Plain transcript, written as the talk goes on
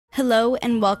Hello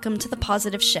and welcome to The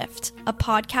Positive Shift, a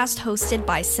podcast hosted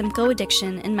by Simcoe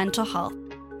Addiction and Mental Health,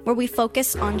 where we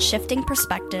focus on shifting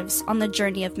perspectives on the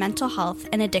journey of mental health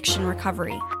and addiction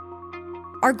recovery.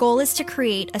 Our goal is to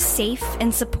create a safe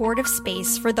and supportive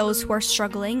space for those who are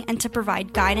struggling and to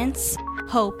provide guidance,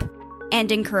 hope,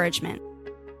 and encouragement.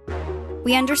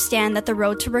 We understand that the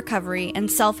road to recovery and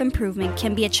self-improvement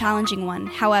can be a challenging one.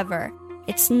 However,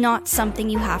 it's not something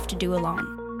you have to do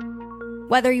alone.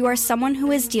 Whether you are someone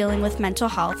who is dealing with mental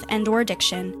health and/or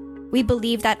addiction, we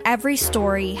believe that every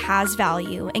story has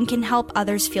value and can help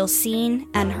others feel seen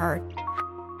and heard.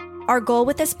 Our goal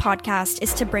with this podcast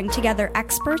is to bring together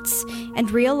experts and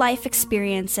real-life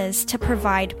experiences to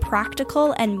provide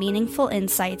practical and meaningful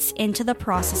insights into the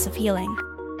process of healing.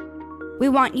 We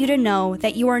want you to know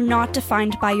that you are not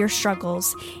defined by your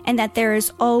struggles and that there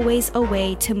is always a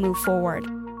way to move forward.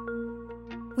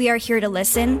 We are here to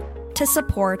listen, to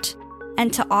support,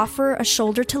 and to offer a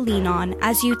shoulder to lean on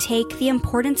as you take the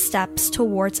important steps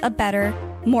towards a better,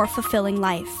 more fulfilling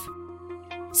life.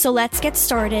 So let's get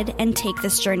started and take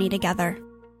this journey together.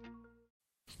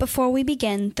 Before we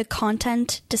begin, the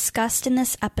content discussed in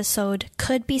this episode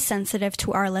could be sensitive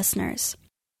to our listeners.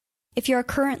 If you are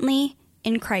currently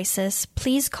in crisis,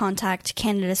 please contact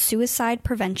Canada's Suicide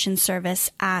Prevention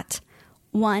Service at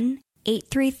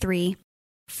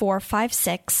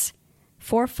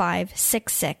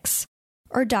 1-833-456-4566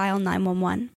 or dial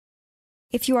 911.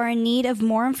 If you are in need of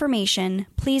more information,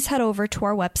 please head over to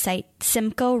our website,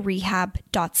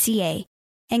 simcoerehab.ca,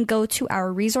 and go to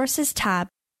our Resources tab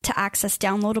to access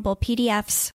downloadable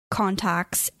PDFs,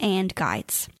 contacts, and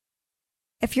guides.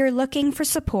 If you're looking for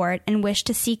support and wish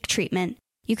to seek treatment,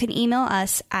 you can email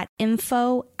us at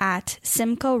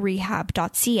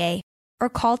info@simcoerehab.ca or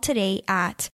call today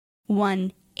at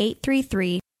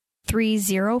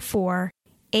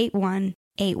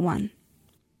 1-833-304-8181.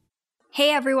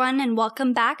 Hey everyone, and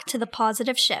welcome back to The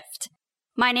Positive Shift.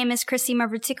 My name is Chrissy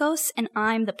Mavritikos, and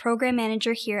I'm the Program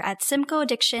Manager here at Simcoe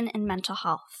Addiction and Mental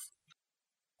Health.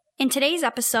 In today's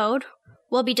episode,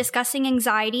 we'll be discussing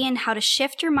anxiety and how to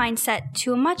shift your mindset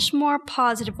to a much more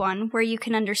positive one where you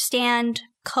can understand,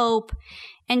 cope,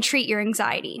 and treat your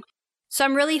anxiety. So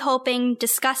I'm really hoping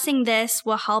discussing this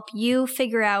will help you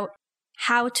figure out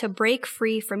how to break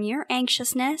free from your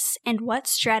anxiousness and what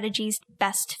strategies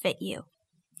best fit you.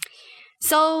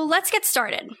 So let's get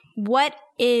started. What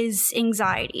is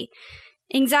anxiety?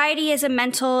 Anxiety is a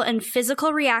mental and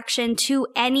physical reaction to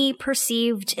any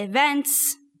perceived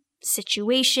events,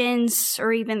 situations,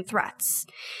 or even threats.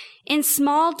 In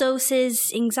small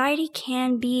doses, anxiety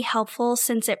can be helpful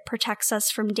since it protects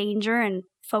us from danger and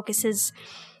focuses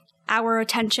our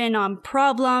attention on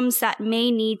problems that may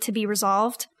need to be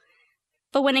resolved.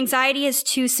 But when anxiety is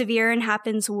too severe and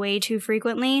happens way too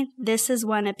frequently, this is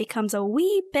when it becomes a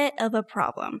wee bit of a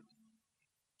problem.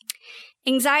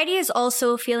 Anxiety is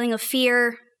also a feeling of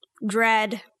fear,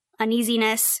 dread,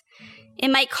 uneasiness. It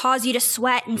might cause you to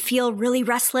sweat and feel really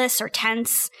restless or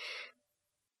tense.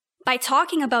 By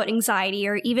talking about anxiety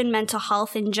or even mental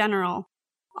health in general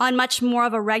on much more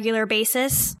of a regular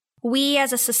basis, we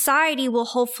as a society will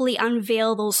hopefully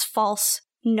unveil those false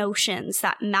notions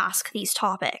that mask these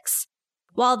topics.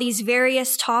 While these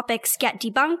various topics get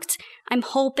debunked, I'm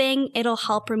hoping it'll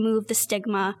help remove the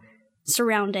stigma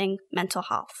surrounding mental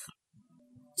health.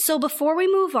 So before we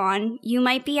move on, you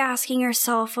might be asking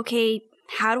yourself, okay,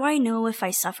 how do I know if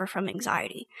I suffer from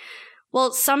anxiety?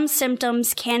 Well, some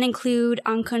symptoms can include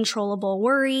uncontrollable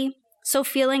worry, so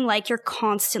feeling like you're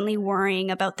constantly worrying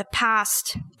about the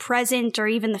past, present, or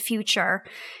even the future.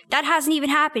 That hasn't even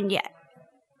happened yet.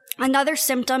 Another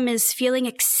symptom is feeling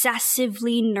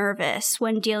excessively nervous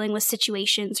when dealing with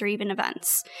situations or even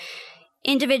events.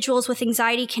 Individuals with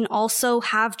anxiety can also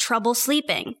have trouble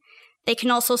sleeping. They can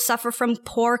also suffer from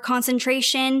poor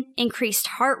concentration, increased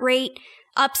heart rate,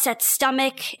 upset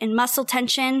stomach, and muscle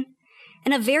tension.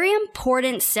 And a very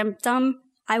important symptom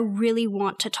I really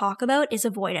want to talk about is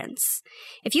avoidance.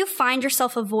 If you find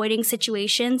yourself avoiding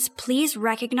situations, please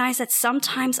recognize that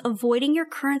sometimes avoiding your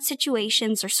current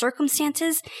situations or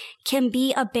circumstances can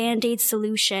be a band-aid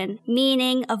solution,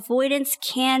 meaning avoidance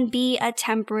can be a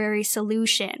temporary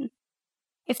solution.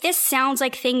 If this sounds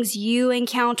like things you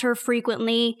encounter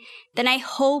frequently, then I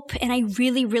hope, and I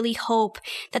really, really hope,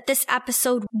 that this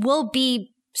episode will be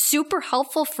super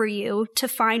helpful for you to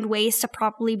find ways to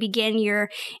properly begin your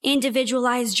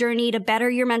individualized journey to better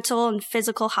your mental and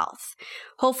physical health.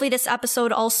 Hopefully this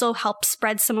episode also helps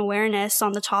spread some awareness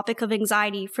on the topic of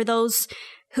anxiety for those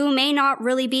who may not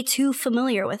really be too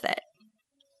familiar with it.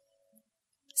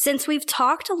 Since we've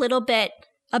talked a little bit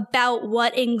about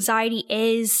what anxiety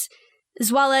is, as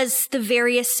well as the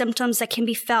various symptoms that can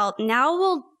be felt, now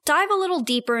we'll dive a little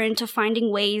deeper into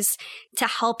finding ways to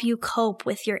help you cope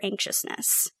with your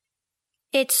anxiousness.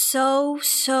 It's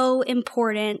so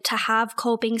important to have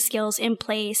coping skills in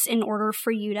place in order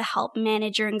for you to help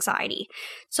manage your anxiety.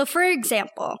 So for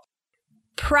example,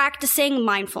 practicing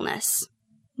mindfulness.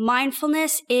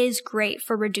 Mindfulness is great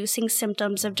for reducing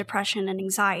symptoms of depression and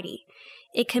anxiety.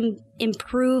 It can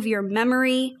improve your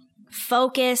memory,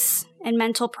 focus, and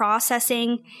mental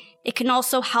processing. It can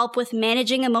also help with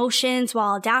managing emotions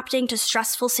while adapting to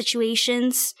stressful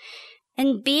situations.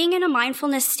 And being in a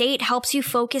mindfulness state helps you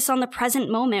focus on the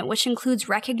present moment, which includes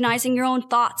recognizing your own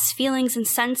thoughts, feelings, and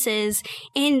senses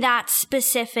in that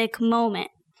specific moment.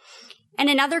 And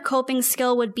another coping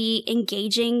skill would be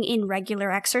engaging in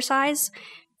regular exercise.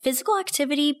 Physical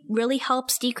activity really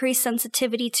helps decrease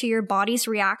sensitivity to your body's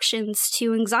reactions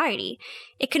to anxiety.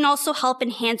 It can also help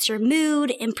enhance your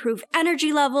mood, improve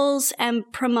energy levels, and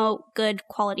promote good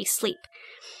quality sleep.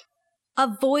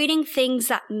 Avoiding things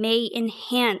that may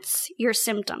enhance your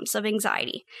symptoms of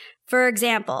anxiety. For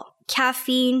example,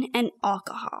 caffeine and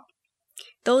alcohol.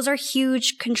 Those are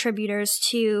huge contributors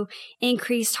to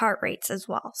increased heart rates as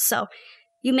well. So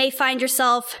you may find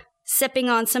yourself sipping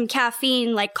on some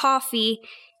caffeine like coffee,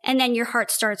 and then your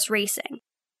heart starts racing.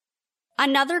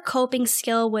 Another coping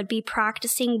skill would be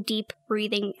practicing deep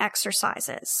breathing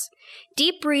exercises.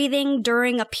 Deep breathing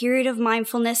during a period of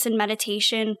mindfulness and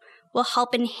meditation will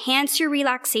help enhance your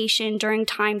relaxation during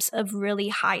times of really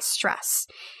high stress.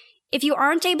 If you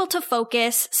aren't able to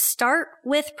focus, start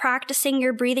with practicing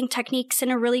your breathing techniques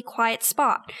in a really quiet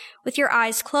spot, with your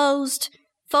eyes closed,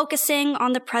 focusing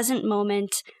on the present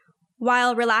moment,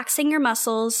 while relaxing your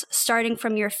muscles, starting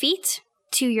from your feet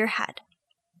to your head.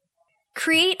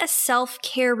 Create a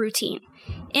self-care routine.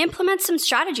 Implement some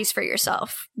strategies for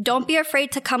yourself. Don't be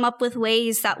afraid to come up with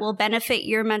ways that will benefit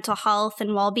your mental health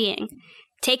and well-being.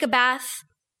 Take a bath,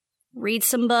 read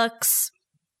some books,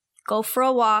 go for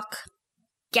a walk,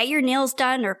 get your nails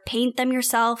done or paint them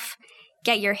yourself,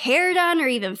 get your hair done or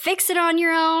even fix it on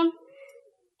your own.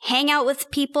 Hang out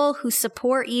with people who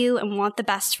support you and want the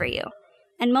best for you.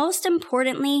 And most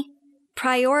importantly,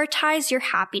 prioritize your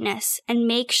happiness and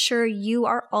make sure you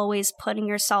are always putting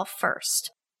yourself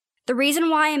first. The reason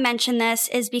why I mention this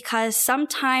is because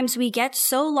sometimes we get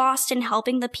so lost in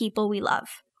helping the people we love.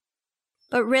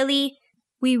 But really,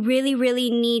 we really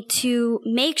need to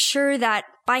make sure that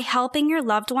by helping your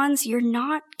loved ones, you're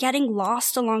not getting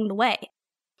lost along the way.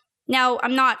 Now,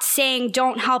 I'm not saying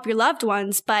don't help your loved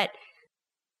ones, but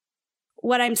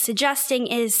what I'm suggesting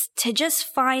is to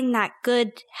just find that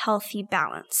good, healthy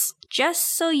balance,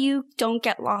 just so you don't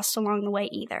get lost along the way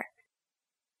either.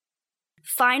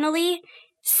 Finally,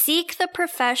 seek the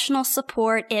professional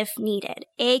support if needed,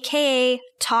 aka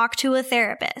talk to a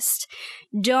therapist.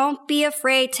 Don't be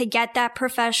afraid to get that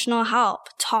professional help.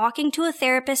 Talking to a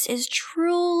therapist is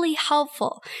truly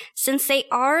helpful since they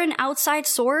are an outside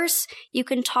source you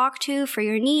can talk to for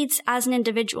your needs as an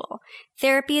individual.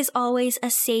 Therapy is always a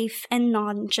safe and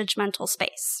non-judgmental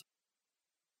space.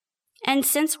 And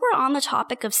since we're on the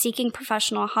topic of seeking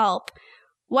professional help,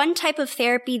 one type of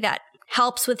therapy that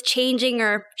helps with changing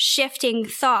or shifting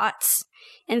thoughts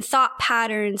and thought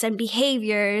patterns and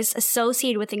behaviors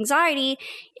associated with anxiety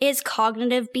is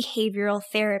cognitive behavioral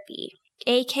therapy,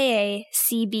 aka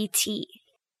CBT.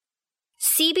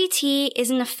 CBT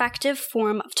is an effective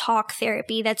form of talk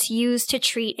therapy that's used to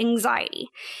treat anxiety.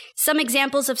 Some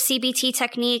examples of CBT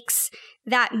techniques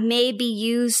that may be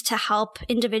used to help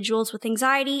individuals with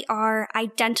anxiety are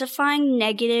identifying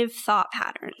negative thought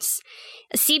patterns.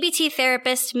 A CBT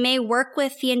therapist may work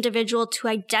with the individual to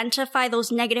identify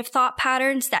those negative thought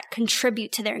patterns that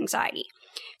contribute to their anxiety.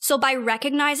 So by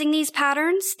recognizing these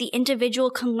patterns, the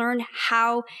individual can learn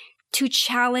how to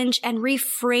challenge and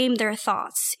reframe their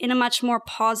thoughts in a much more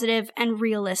positive and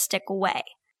realistic way.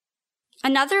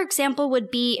 Another example would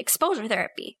be exposure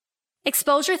therapy.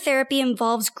 Exposure therapy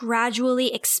involves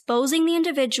gradually exposing the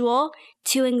individual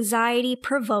to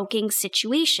anxiety-provoking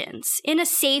situations in a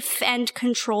safe and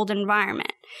controlled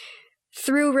environment.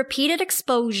 Through repeated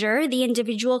exposure, the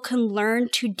individual can learn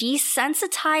to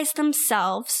desensitize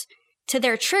themselves to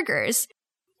their triggers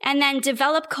and then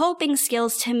develop coping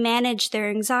skills to manage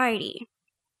their anxiety.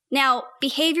 Now,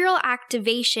 behavioral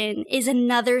activation is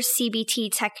another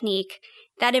CBT technique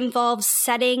that involves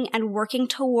setting and working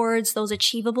towards those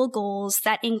achievable goals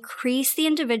that increase the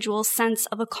individual's sense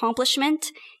of accomplishment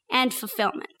and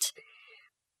fulfillment.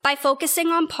 By focusing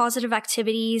on positive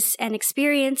activities and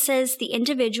experiences, the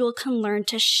individual can learn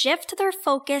to shift their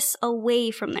focus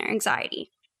away from their anxiety.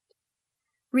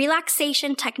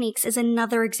 Relaxation techniques is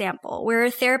another example where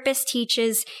a therapist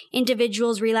teaches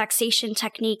individuals relaxation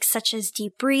techniques such as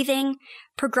deep breathing,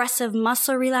 progressive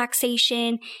muscle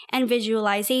relaxation, and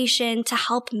visualization to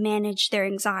help manage their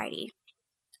anxiety.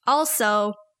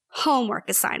 Also, homework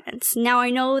assignments. Now, I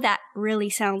know that really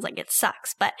sounds like it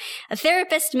sucks, but a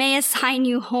therapist may assign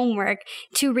you homework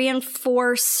to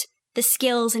reinforce the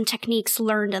skills and techniques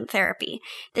learned in therapy.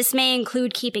 This may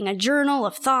include keeping a journal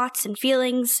of thoughts and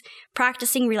feelings,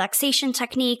 practicing relaxation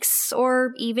techniques,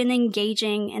 or even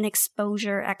engaging in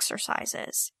exposure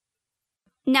exercises.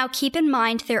 Now, keep in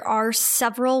mind there are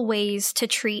several ways to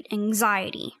treat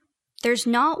anxiety. There's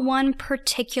not one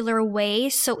particular way,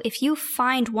 so if you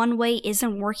find one way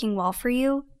isn't working well for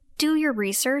you, do your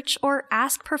research or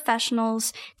ask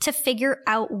professionals to figure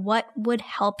out what would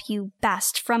help you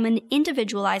best from an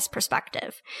individualized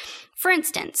perspective. For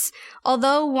instance,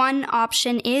 although one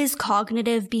option is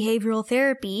cognitive behavioral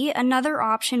therapy, another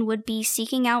option would be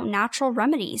seeking out natural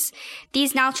remedies.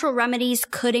 These natural remedies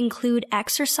could include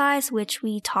exercise, which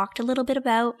we talked a little bit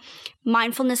about,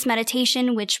 mindfulness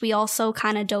meditation, which we also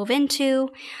kind of dove into,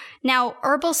 now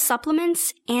herbal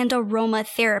supplements and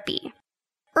aromatherapy.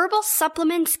 Herbal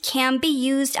supplements can be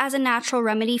used as a natural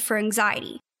remedy for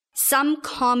anxiety. Some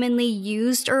commonly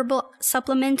used herbal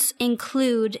supplements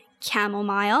include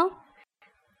chamomile,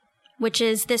 which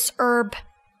is this herb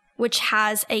which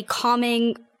has a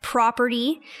calming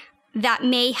property that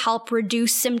may help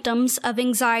reduce symptoms of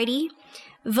anxiety.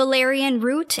 Valerian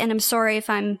root, and I'm sorry if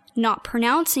I'm not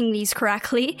pronouncing these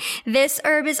correctly, this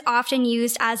herb is often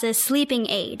used as a sleeping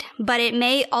aid, but it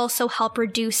may also help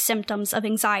reduce symptoms of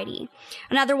anxiety.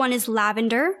 Another one is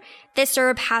lavender. This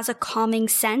herb has a calming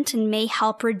scent and may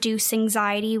help reduce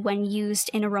anxiety when used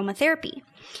in aromatherapy.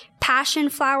 Passion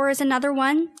flower is another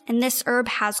one, and this herb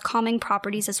has calming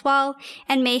properties as well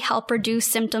and may help reduce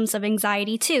symptoms of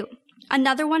anxiety too.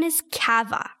 Another one is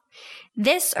kava.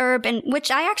 This herb, and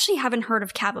which I actually haven't heard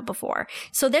of kava before.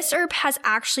 So this herb has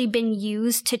actually been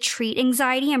used to treat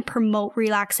anxiety and promote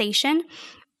relaxation,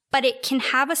 but it can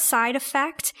have a side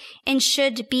effect and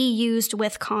should be used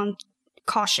with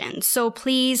caution. So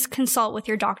please consult with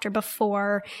your doctor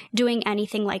before doing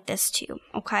anything like this too,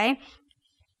 okay?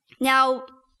 Now,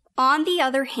 on the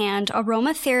other hand,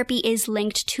 aromatherapy is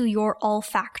linked to your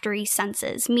olfactory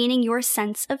senses, meaning your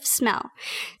sense of smell.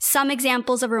 Some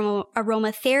examples of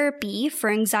aromatherapy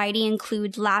for anxiety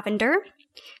include lavender.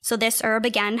 So this herb,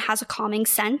 again, has a calming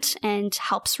scent and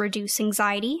helps reduce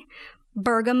anxiety.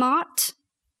 Bergamot.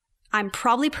 I'm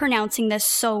probably pronouncing this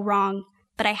so wrong,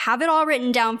 but I have it all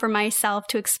written down for myself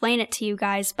to explain it to you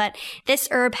guys. But this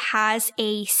herb has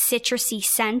a citrusy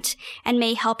scent and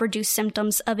may help reduce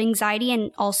symptoms of anxiety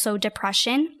and also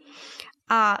depression.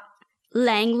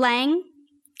 Lang Lang.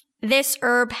 This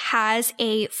herb has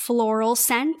a floral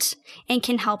scent and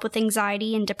can help with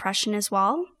anxiety and depression as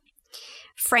well.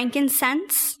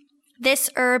 Frankincense.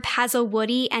 This herb has a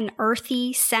woody and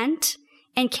earthy scent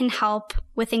and can help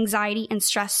with anxiety and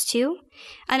stress too.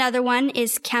 Another one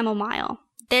is chamomile.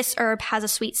 This herb has a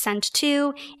sweet scent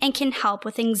too and can help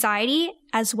with anxiety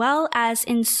as well as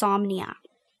insomnia.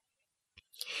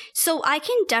 So I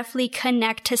can definitely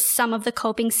connect to some of the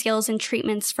coping skills and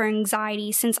treatments for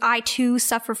anxiety since I too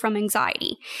suffer from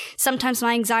anxiety. Sometimes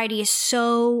my anxiety is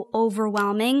so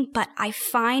overwhelming, but I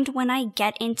find when I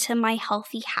get into my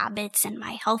healthy habits and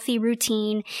my healthy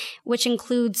routine, which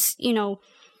includes,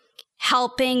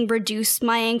 helping reduce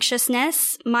my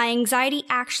anxiousness, my anxiety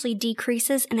actually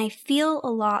decreases and I feel a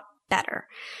lot better.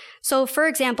 So for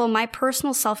example, my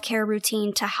personal self-care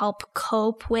routine to help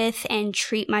cope with and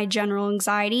treat my general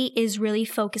anxiety is really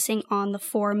focusing on the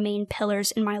 4 main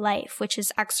pillars in my life, which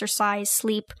is exercise,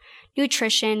 sleep,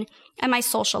 nutrition, and my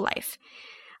social life.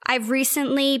 I've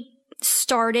recently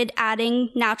started adding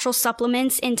natural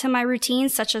supplements into my routine,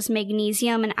 such as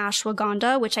magnesium and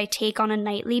ashwagandha, which I take on a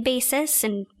nightly basis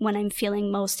and when I'm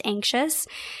feeling most anxious.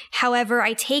 However,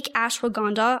 I take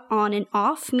ashwagandha on and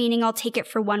off, meaning I'll take it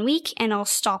for 1 week and I'll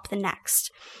stop the next.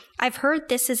 I've heard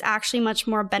this is actually much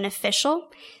more beneficial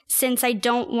since I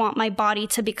don't want my body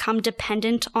to become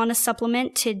dependent on a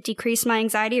supplement to decrease my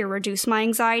anxiety or reduce my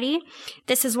anxiety.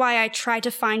 This is why I try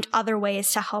to find other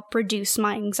ways to help reduce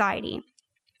my anxiety.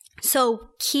 So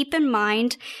keep in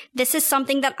mind, this is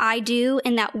something that I do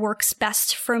and that works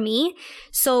best for me.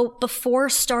 So before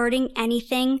starting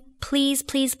anything, please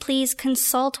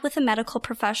consult with a medical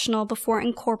professional before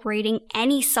incorporating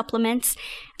any supplements,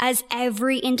 as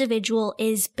every individual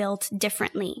is built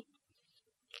differently.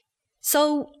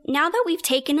 So now that we've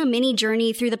taken a mini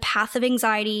journey through the path of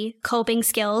anxiety, coping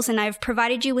skills, and I've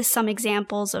provided you with some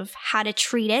examples of how to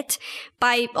treat it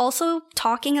by also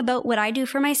talking about what I do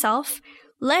for myself,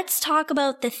 let's talk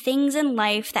about the things in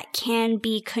life that can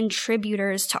be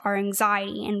contributors to our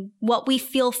anxiety and what we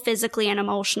feel physically and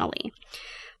emotionally.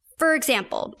 For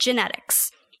example,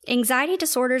 genetics. Anxiety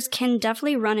disorders can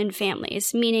definitely run in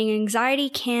families, meaning anxiety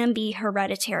can be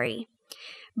hereditary.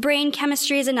 Brain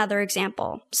chemistry is another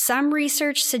example. Some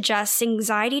research suggests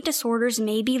anxiety disorders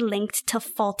may be linked to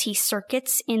faulty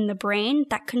circuits in the brain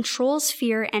that controls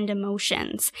fear and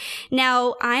emotions.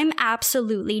 Now, I'm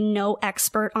absolutely no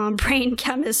expert on brain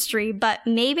chemistry, but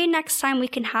maybe next time we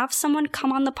can have someone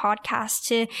come on the podcast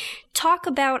to talk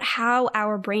about how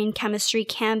our brain chemistry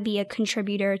can be a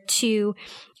contributor to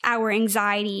our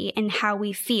anxiety and how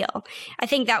we feel. I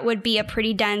think that would be a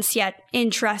pretty dense yet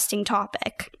interesting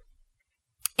topic.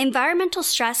 Environmental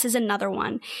stress is another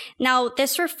one. Now,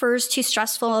 this refers to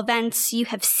stressful events you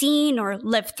have seen or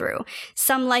lived through.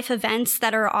 Some life events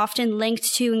that are often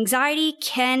linked to anxiety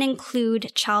can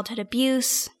include childhood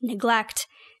abuse, neglect,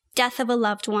 death of a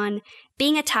loved one,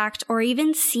 being attacked, or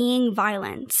even seeing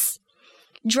violence.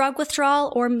 Drug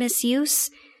withdrawal or misuse.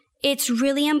 It's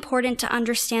really important to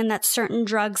understand that certain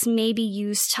drugs may be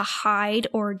used to hide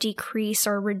or decrease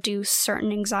or reduce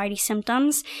certain anxiety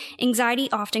symptoms.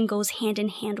 Anxiety often goes hand in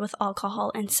hand with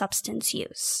alcohol and substance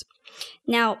use.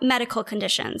 Now, medical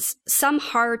conditions. Some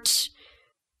heart,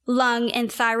 lung,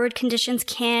 and thyroid conditions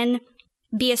can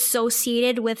be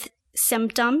associated with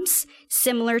symptoms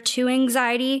similar to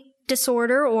anxiety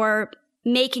disorder or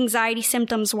make anxiety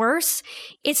symptoms worse.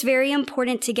 It's very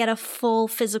important to get a full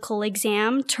physical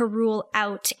exam to rule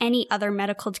out any other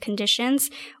medical conditions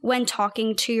when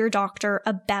talking to your doctor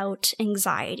about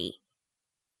anxiety.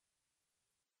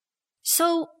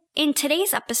 So, in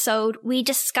today's episode, we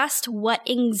discussed what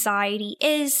anxiety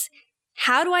is,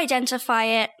 how to identify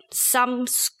it, some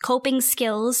coping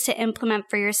skills to implement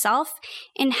for yourself,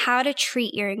 and how to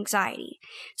treat your anxiety.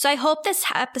 So I hope this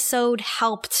episode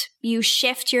helped you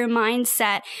shift your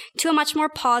mindset to a much more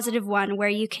positive one where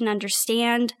you can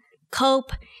understand,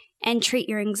 cope, and treat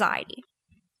your anxiety.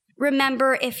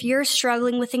 Remember, if you're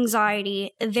struggling with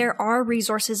anxiety, there are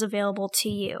resources available to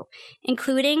you,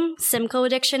 including Simcoe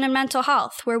Addiction and Mental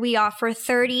Health, where we offer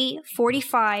 30,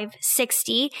 45,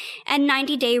 60, and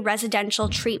 90-day residential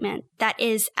treatment that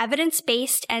is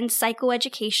evidence-based and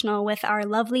psychoeducational with our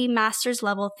lovely master's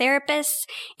level therapists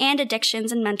and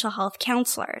addictions and mental health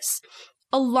counselors.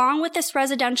 Along with this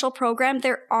residential program,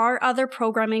 there are other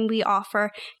programming we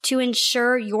offer to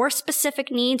ensure your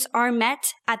specific needs are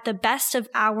met at the best of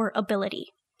our ability.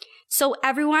 So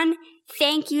everyone,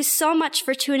 thank you so much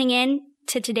for tuning in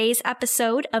to today's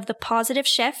episode of The Positive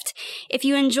Shift. If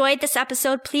you enjoyed this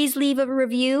episode, please leave a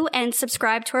review and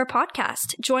subscribe to our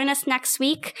podcast. Join us next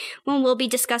week when we'll be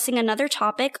discussing another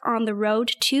topic on the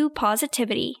road to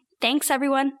positivity. Thanks,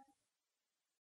 everyone.